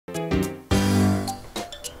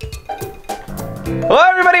Hello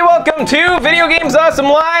everybody, welcome to Video Games Awesome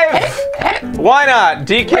Live! Why not?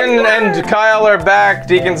 Deacon and Kyle are back.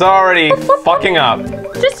 Deacon's already fucking up.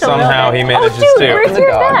 Just somehow he manages to. to. Where's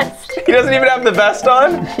your vest? He doesn't even have the vest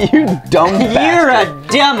on? You dumb bastard. You're a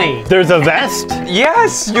dummy. There's a vest?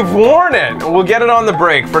 Yes, you've worn it. We'll get it on the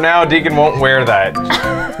break. For now, Deacon won't wear that.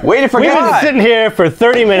 Wait for We've been God. sitting here for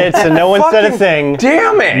 30 minutes and no one said a thing.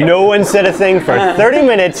 Damn it! No one said a thing for 30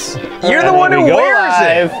 minutes. You're the one who wears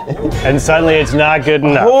it. And suddenly it's not good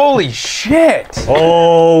enough. Holy shit!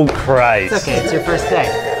 Oh, Christ. It's okay, it's your first day.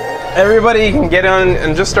 Everybody can get on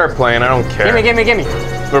and just start playing. I don't care. Gimme.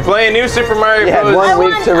 We're playing New Super Mario You had Bros. 1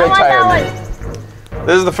 week to retirement.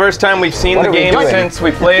 This is the first time we've seen What the are we game doing? since we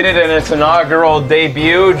played it in its inaugural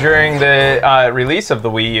debut during the release of the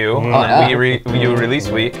Wii U. Wii U release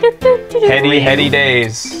week. Heady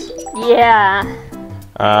days. Yeah.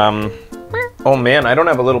 Oh man, I don't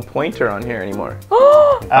have a little pointer on here anymore.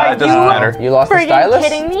 Are it doesn't you matter. You lost the friggin' stylus?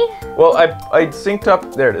 kidding me? Well, I synced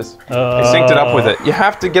up. There it is. I synced it up with it. You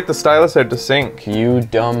have to get the stylus out to sync. You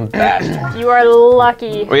dumb bastard. You are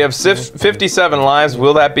lucky. We have 57 lives.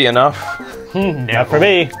 Will that be enough? Not for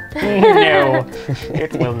me. No,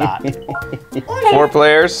 it will not. 4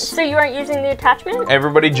 players. So you aren't using the attachment?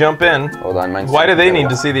 Everybody jump in. Hold on, mine's Why do they need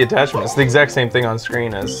to see the attachment? It's the exact same thing on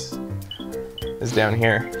screen as down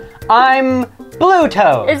here. I'm Blue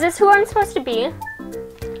Toad. Is this who I'm supposed to be?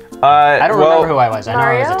 I don't remember who I was. I know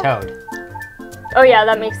I was a Mario? toad. Oh yeah,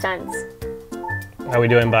 that makes sense. How are we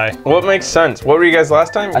doing by? What makes sense? What were you guys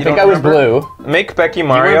last time? I think I was blue. Make Becky You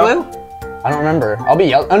Mario. were blue? I don't remember. I'll be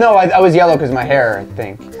yellow. Oh no, I was yellow because of my hair, I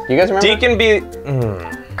think. Do you guys remember? Deacon be.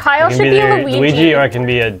 Kyle I should can be either Luigi. or I can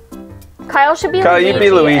be a... Kyle should be Kyle, Luigi. you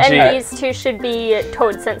be Luigi. And these two should be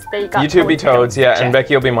Toad since they got You two be Toads, yeah, Check. and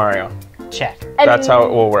Becky will be Mario. Check. And That's how it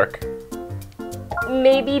will work.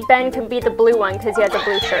 maybe Ben can be the blue one because he has a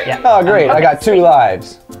blue shirt. Yeah. Oh great, I got 2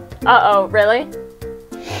 lives. Uh-oh, really?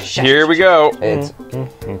 Here we go. It's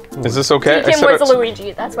Is this okay? Deacon said was it's-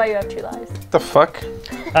 Luigi, that's why you have 2 lives. What the fuck?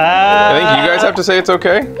 I think you guys have to say it's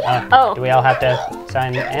okay. Oh, Do we all have to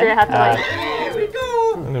sign in? do you have to like...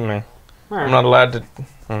 What do you mean? I'm not allowed to.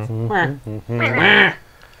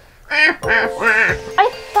 I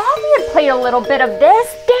thought we had played a little bit of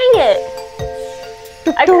this. Dang it!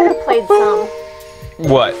 I could have played some.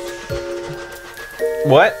 What?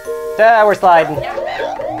 What? We're sliding.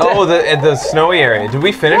 Oh, the snowy area. Did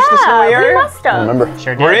we finish the snowy Yeah, we area? must have. remember.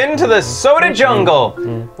 Sure did. We're into the soda jungle.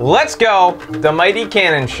 Let's go. The mighty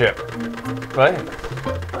cannon ship. What?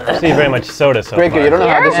 I see very much soda so Breaker, far. you don't know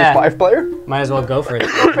how this Yeah. is 5-player? Might as well go for it.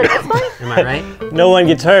 For this one? Am I right? No one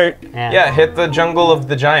gets hurt. Yeah, hit the jungle of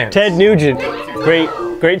the giants. Ted Nugent,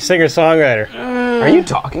 great singer-songwriter. Are you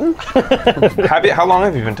talking? How long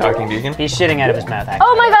have you been talking, Deacon? He's shitting out of his mouth, actually.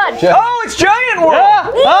 Oh my god! Oh, it's Giant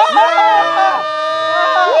World!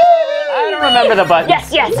 I don't remember the button.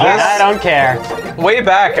 Yes, yes, Yes. yes! I don't care. Way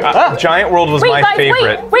back, Giant World was Wait, my guys,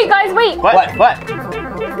 favorite. wait! Wait, guys, wait! What?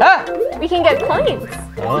 Ah! We can get coins.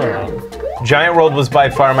 Giant World was by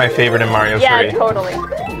far my favorite in Mario 3. Yeah, totally.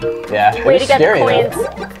 Yeah, it Way was to get scary the though.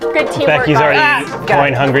 coins. Good teamwork, Becky's already guys.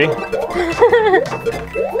 coin hungry.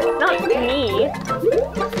 Not me.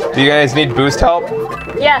 Do you guys need boost help?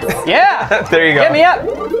 Yes. Yeah! There you go. Get me up!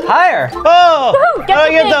 Higher! Oh! Woohoo, get How do I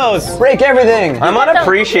the get thing. those? Break everything! I'm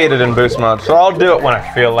unappreciated in boost mode, so I'll do it when I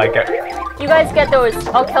feel like it. You guys get those.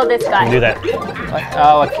 I'll kill this guy. Do that. What?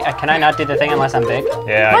 Oh, can I not do the thing unless I'm big?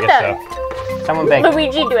 Yeah, What I guess the? so. Someone big.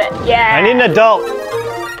 Luigi, do it. Yeah. I need an adult.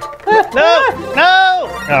 No! No!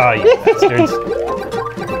 Oh, you bastards.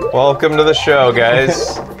 Welcome to the show,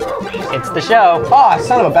 guys. It's the show. Ah,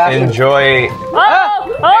 son of a bastard. Enjoy Oh!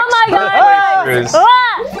 Oh my god! playthroughs.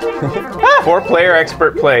 Ah! 4-player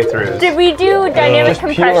expert playthroughs. Did we do dynamic Just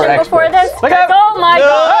pure compression before experts. this? Look out. Oh my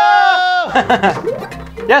god!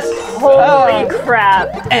 Yes! Holy crap.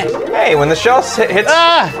 Hey, when the shell hits...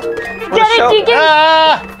 Ah! when the Get shell- it, Deacon!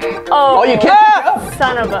 Ah! Oh, Oh, you can't pick it up!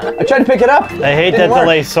 son of a... I tried to pick it up. I hate that Didn't work.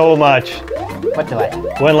 delay so much. What delay?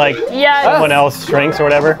 When like Yes. someone else shrinks or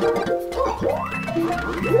whatever.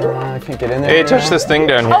 I can't get in there. Hey, touch this thing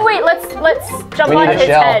down here. Oh wait, let's jump We on need a his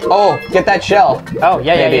shell. head. Oh, get that shell. Oh,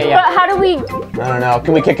 yeah. But how do we... I don't know.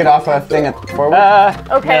 Can we kick it off a thing at forward? Okay,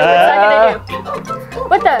 what's that gonna do?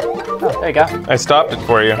 What the... Oh, there you go. I stopped it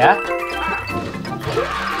for you. Yeah?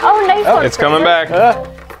 Oh, nice one, It's coming Fraser. back.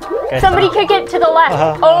 Okay. Somebody kick it to the left.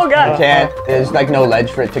 Oh god. Can't. There's like no ledge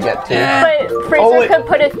for it to get to. But Fraser Oh, wait. could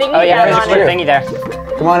put a thingy Oh, yeah, down there's on a it. thingy there.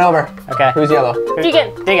 Come on over. Okay. Who's yellow?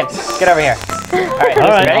 Deacon. Deacon, get over here. Alright, All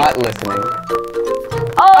right. ready? Not listening.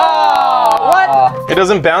 Oh! What? It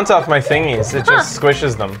doesn't bounce off my thingies. It just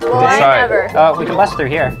squishes them to the Why side. never? We can bust through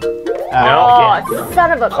here. No. Oh,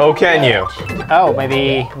 son of a. Oh, can you? Oh,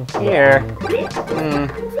 maybe here.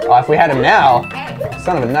 Oh, if we had him now,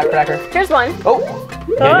 son of a nutcracker. Here's one. Oh,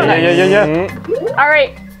 Yeah. All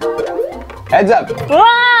right. heads up.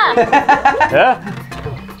 Ah! Yeah.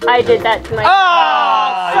 I did that to my.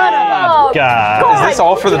 Son of Oh, God. Is this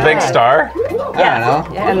all for the big star? a... I don't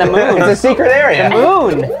know. Yeah, and the moon. It's a secret area.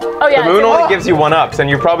 Moon. Oh yeah. The moon it's- only gives you 1-ups, and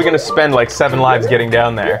you're probably going to spend like 7 lives getting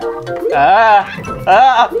down there.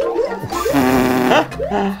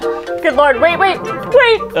 Good lord! Wait!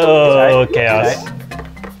 Oh, chaos.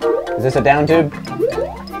 Is this a down tube? I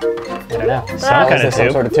don't know. Some Is kind of this some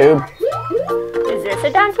tube. sort of tube? Is this a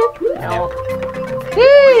down tube? No.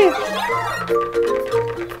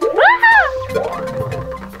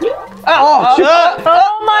 Oh, shoot.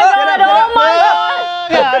 Oh my god! Oh my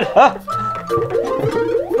god!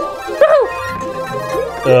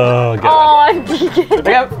 Oh, God. Oh, Deacon. Look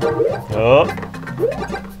out. Oh.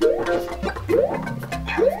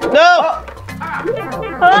 No!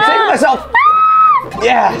 I'm saving myself.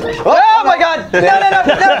 Yeah. Oh my God. No.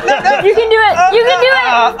 You can do it! You can do it!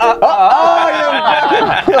 Oh, you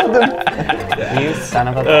killed him. You son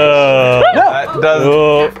of a. That does.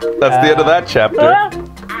 Oh. That's the end of that chapter.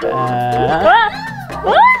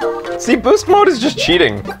 See, boost mode is just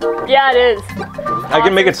cheating. Yeah, it is. I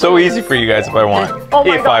can make it so easy for you guys if I want. Oh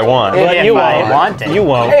my If God. I want. Yeah. If You I won't. want it. You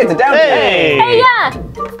won't. Hey, it's a down tube. Hey! Hey, yeah!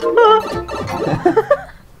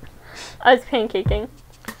 I was pancaking.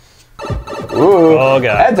 Ooh. Oh,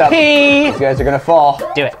 God. Heads up. Pee. These guys are gonna fall.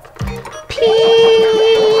 Do it.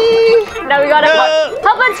 Now we gotta No.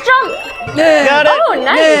 help us jump! Got it! Oh,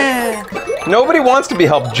 nice! Nobody wants to be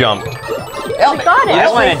helped jump. Help me. Got it! I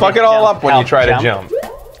wanna Fuck do it all jump. up when you Help try to jump. jump.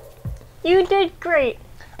 You did great.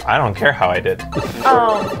 I don't care how I did.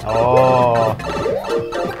 Oh. Oh.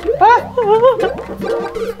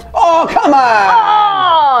 Oh, come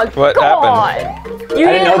on. Oh, What God. happened? You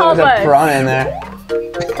I didn't know didn't there was help a us. piranha in there.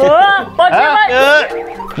 Watch your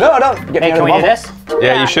butt. No, don't get me Hey, out can of we the do bubble. this? Yeah,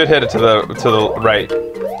 Yeah. you should hit it to the right.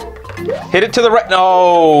 Hit it to the right.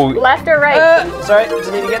 No. Left or right? Sorry,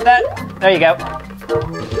 just need to get that. There you go.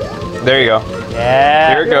 There you go.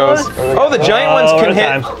 Yeah. Here it goes. Oh, the giant ones Oh, can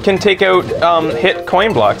time. can take out hit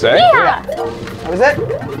coin blocks, eh? Yeah. What is that?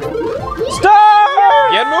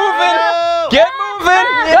 Stop! Get moving! Get moving!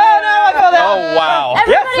 No, I fell down. Oh wow!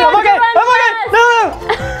 Everybody I'm okay. run I'm okay.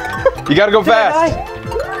 fast. No. You gotta go fast.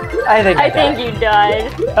 I think you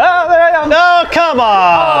died. Oh, there I am. No, come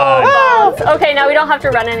on! Balls. Okay, now we don't have to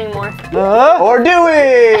run anymore. Or do we?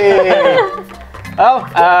 Oh,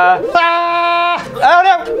 Oh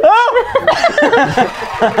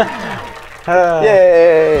no!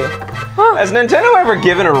 Yay! Has Nintendo ever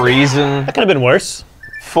given a reason That could have been worse.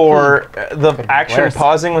 for the action worse.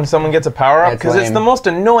 pausing when someone gets a power up? That's Because it's lame. the most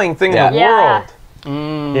annoying thing in the Yeah.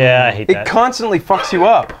 world. Yeah, I hate It that. constantly fucks you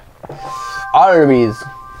up. Arby's.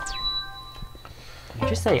 Did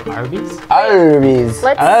you say Arby's? Arby's.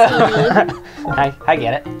 Let's see. I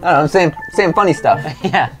get it. I don't know, I'm saying funny stuff.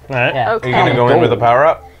 Yeah. Alright. Yeah. Are Okay. you gonna go in with a power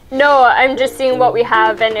up? No, I'm just seeing what we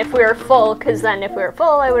have and if we're full, because then if we were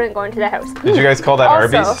full, I wouldn't go into the house. Did you guys call that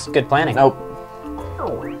Also- Arby's? Good planning. Nope.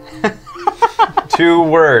 2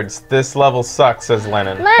 words. This level sucks, says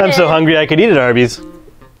Lennon. I'm so hungry I could eat at Arby's.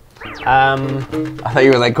 I thought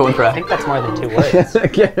you were like going for I think that's more than 2 words.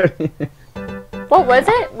 What was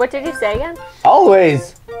it? What did you say again?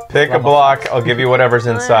 Always. Pick a block. I'll give you whatever's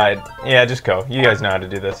inside. Yeah, just go. You guys know how to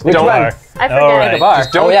do this. Which Don't one? I forget. Alright.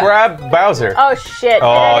 Just don't grab Bowser. Oh shit! Did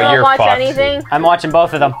Oh, anyone you're watch fucked. anything? I'm watching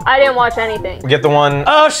both of them. I didn't watch anything. Get the one.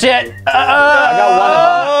 Oh shit!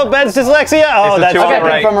 Oh, Ben's dyslexia. Oh, It's the that's 2 on the okay.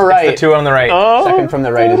 right. From the It's right. the 2 on the right. Oh. Second from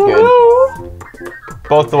the right is good.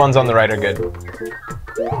 Both the ones on the right are good.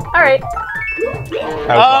 All right.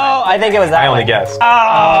 Oh, I think it was that I only one. guessed. Why'd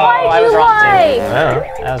I you was wrong, lie?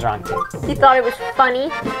 Oh. I was wrong too. You thought it was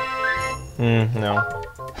funny? No.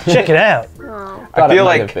 Check it out. Oh. I Thought it feel might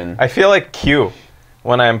like have been. I feel like Q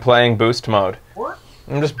when I'm playing boost mode.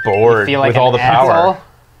 I'm just bored Feel like with an all the power.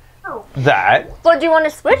 asshole? That? Well, do you want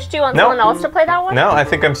to switch? Do you want No. someone else to play that one? No, I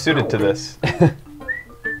think I'm suited to this.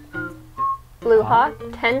 Blue Hawk,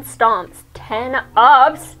 10 stomps, 10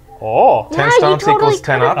 ups. Oh. 10 Yeah, you stomps totally equals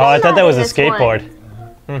 10 could've up. Oh, I thought that was a in this one.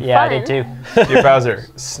 skateboard. Yeah, I did too. Dear Bowser,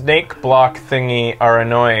 snake block thingy are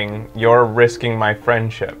annoying. You're risking my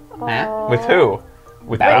friendship. With who?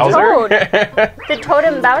 With Bowser? The Toad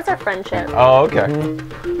and Bowser friendship. Oh, okay.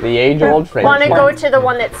 The age-old friend. Want to go to the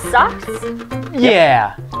one that sucks?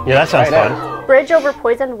 Yeah. Yeah, that sounds Right fun. Bridge over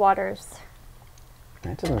poisoned waters.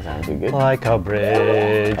 That doesn't sound too good. Like a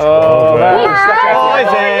bridge. Poison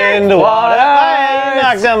Poisoned water. I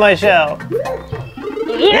knocked down my shell.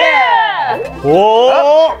 Yeah!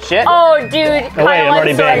 Whoa! Shit. Oh, dude. Kyle, wait, I'm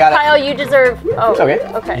already sorry. big. Kyle, you deserve. Oh, It's okay.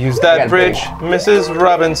 Okay. Use I got that it bridge, Mrs.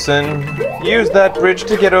 Robinson. Use that bridge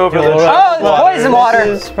to get over the Oh, it's poison water.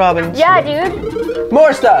 Mrs. Robinson. Yeah, dude.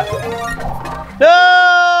 More stuff. No!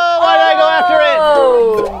 Why did I go after it?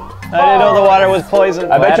 Oh. I didn't know the water was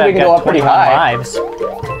poison. I bet you we can go up pretty high. Lives.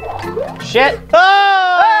 Shit.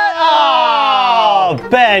 Oh,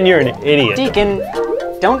 Ben, you're an idiot. Deacon,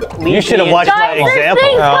 don't leave. You should have watched my Guys, there's example.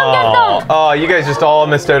 things. Come get them. Oh, you guys just all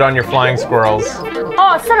missed out on your flying squirrels.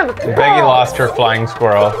 Oh, son of a. Beggy lost her flying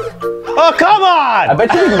squirrel. Oh, come I on!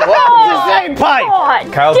 bet you we can go up. The same pipe!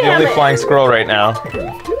 God, Kyle's the damn only it. flying squirrel right now.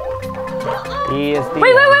 He is the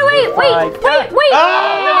Wait.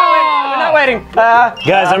 Ah! We're not waiting.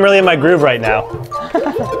 Guys, I'm really in my groove right now.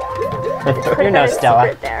 You know Stella.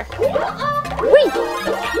 Right there. Wait.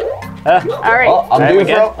 All right. Oh, I'm Alright, due we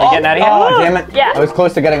good? for. We getting out of here? Oh, damn it. Yeah. I was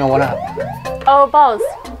close to getting a 1-up. Oh, balls.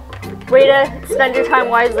 Way to spend your time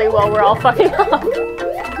wisely while we're all fucking up.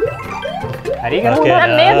 How do you get Okay. That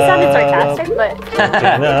may have sounded sarcastic, but.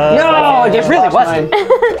 No, it really wasn't.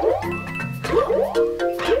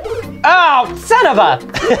 Oh, son of a!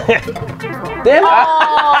 Damn it. Oh,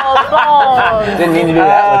 balls. Didn't mean to do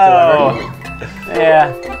that whatsoever.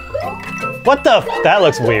 Yeah. What the? That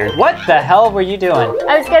looks weird. What the hell were you doing?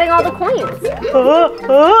 I was getting all the coins.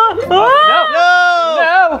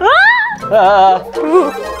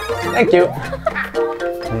 No! Thank you.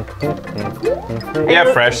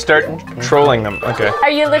 Yeah, Fresh, start trolling them. Okay. Are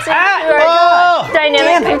you listening to our Oh!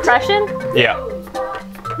 dynamic impression? Yeah.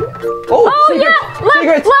 Oh, Oh, secret. yeah! Left,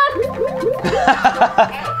 Secrets. left!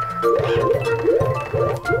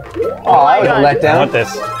 Oh, that was a God. I letdown. want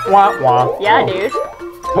this. Wah wah. Yeah, dude.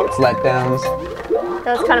 Totes letdowns.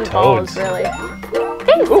 That was kind of balls, Toads. really.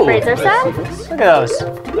 Thanks, Fraser Sad. Look at those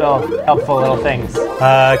little helpful little things.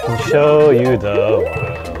 I can show you the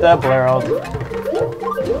world. The world.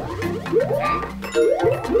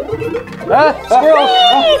 Squirrel!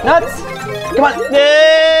 Oh, nuts! Come on.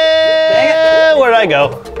 Yeah! Where did I go?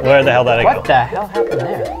 Where the hell did I What go? the hell happened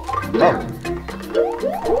there?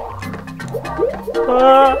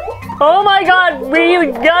 Oh my god, we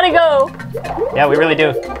gotta go. Yeah, we really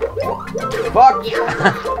do. Fuck.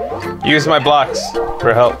 Use my blocks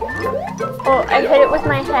for help. Oh, I hit it with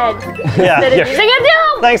my head. Yeah. Instead of yeah. using it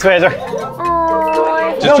down. Thanks, Fraser. Oh,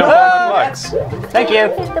 I Just jump on my blocks. Thank you.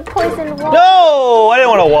 hit the poison wall. No! I didn't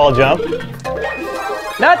want a wall jump.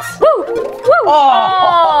 Nuts! Woo! Woo!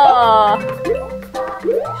 Oh!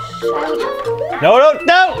 No, no,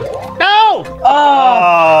 no! No!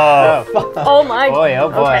 Oh. Oh my. Boy, oh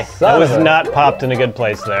boy. Okay. That Son was of a- not popped in a good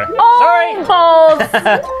place there. Oh, Sorry. balls.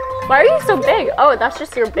 Why are you so big? Oh, that's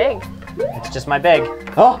just your big. It's just my big.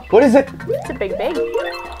 Oh, what is it? It's a big.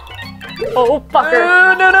 Oh,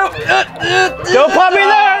 fucker. No. Don't pop me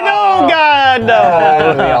there! No, God,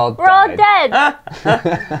 no! We all We're all died.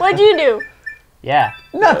 dead. What'd you do? Yeah.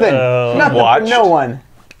 Nothing. Nothing. Watched. For no one.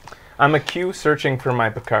 I'm a Q searching for my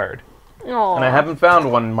Picard, Oh. and I haven't found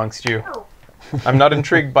one amongst you. I'm not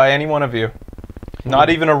intrigued by any one of you. Not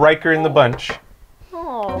even a Riker in the bunch.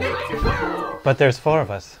 Oh. But there's 4 of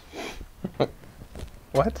us.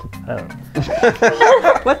 What?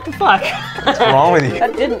 What the fuck? What's wrong with you?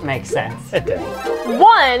 That didn't make sense. It did.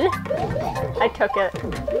 One. I took it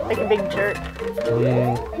like a big jerk.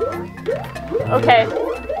 Okay.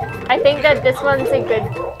 I think that this one's a good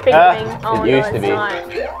big thing. Oh, used no, to it's be. not.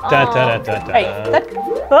 Da, Oh. da, da, da, da. Hey, that.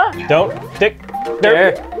 Ah. Don't dick.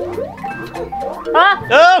 There. Ah.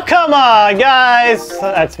 Oh, come on, guys!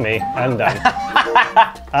 That's me. I'm done.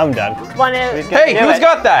 I'm done. Wanna... Hey, who's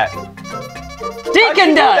got that?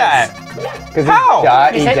 Deacon does! That? Because How?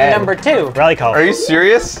 He's He's hitting dead. number 2. Rally call. Are you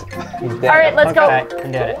serious? He's dead. All right, let's go. Okay,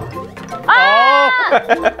 I'm doing it. Ah!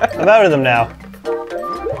 I'm out of them now.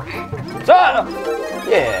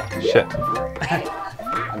 Yeah. Shit.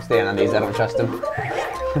 I'm staying on these. I don't trust him.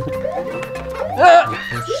 Oh,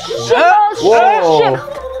 Whoa.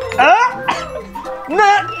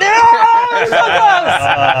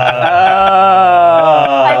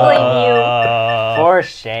 I blame you. For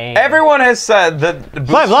shame. Everyone has said that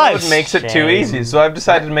boost 5 mode lives. makes it too Shame. easy, so I've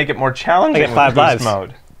decided to make it more challenging I get 5 with boost lives.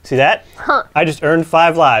 mode. See that? Huh. I just earned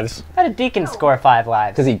 5 lives. How did Deacon score 5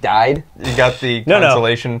 lives? Because he died. You got the No, no.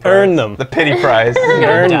 consolation prize. Earn them. The pity prize.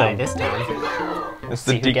 Earn Die them. this time. It's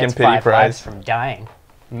See the who Deacon gets pity 5 lives prize. from dying.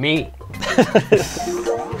 Me.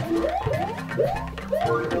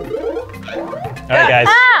 All right, guys.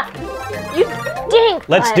 Ah! You dink.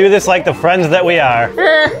 Let's do this like the friends that we are.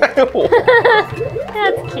 That's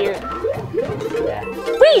cute. Yeah.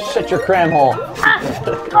 Whee! Shut your cram hole. Ah!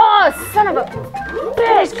 Oh, son of a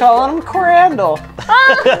bitch! Calling him Crandall.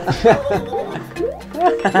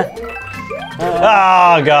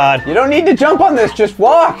 Oh, God. You don't need to jump on this, just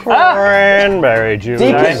walk. Cranberry juice.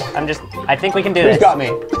 Deacon. I think we can do Who's this. got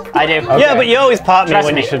me? I do. Okay. Yeah, but you always pop me Trust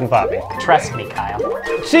when me. you shouldn't pop me. Trust me, Kyle.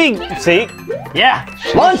 See? Yeah.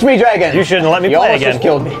 Launch me, dragon. You shouldn't let me You play almost again. just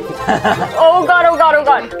killed me. Oh god, oh god, oh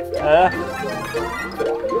god.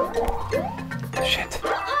 Shit.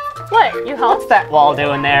 What? You helped? What's that wall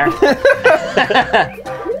doing there?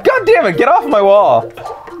 God damn it! Get off my wall.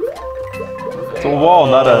 It's a wall,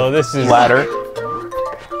 not a this is ladder.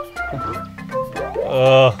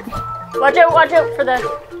 Watch out for the...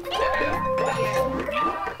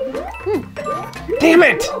 Damn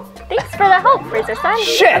it! Thanks for the help, Razor Son.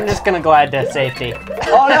 Shit! I'm just gonna glide to safety.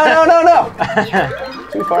 Oh, no.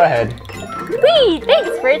 Too far ahead. Whee! Thanks,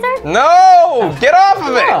 Razor. No! Get off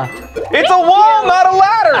of it! Huh. It's a wall, not a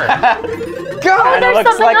ladder! God It looks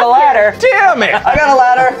something like a up ladder. damn it! I got a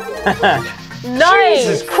ladder. Nice.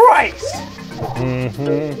 Jesus Christ!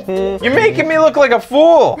 You're making me look like a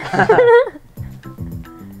fool!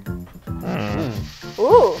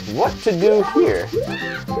 Ooh. What to do here?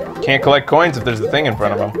 Can't collect coins if there's a thing in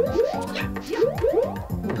front of him.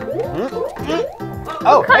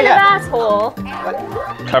 Oh, Kind yeah. of asshole.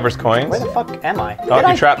 Covers coins. Where the fuck am I? Oh,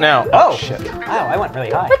 you're trapped now. Oh. Shit. Wow, I went really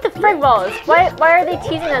high. What the frig balls? Why are they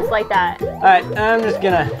teasing us like that? Alright, I'm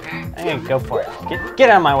gonna go for it. Get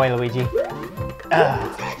out of my way, Luigi.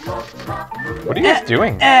 What are you guys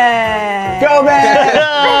doing? Go, man.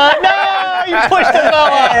 No! You pushed the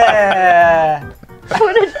ball.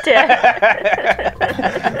 What a dick. I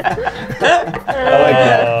like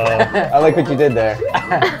that. I like what you did there.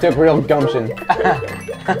 Took real gumption.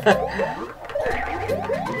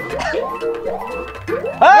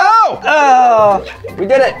 No! Oh, we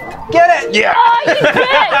did it. Get it. Yeah! Oh, you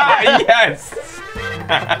did! Yes!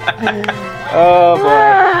 Oh,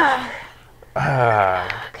 boy.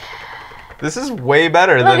 This is way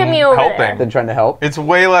better Look than at me over helping. Been trying to help. It's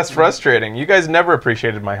way less frustrating. You guys never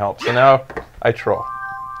appreciated my help, so now I troll.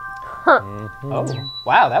 Oh,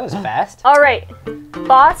 wow, that was fast. All right,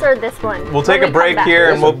 boss or this one? We'll take When a we come break back. here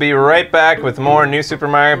and we'll be right back with more New Super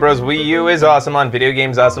Mario Bros. Wii U is awesome on Video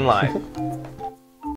Games Awesome Live.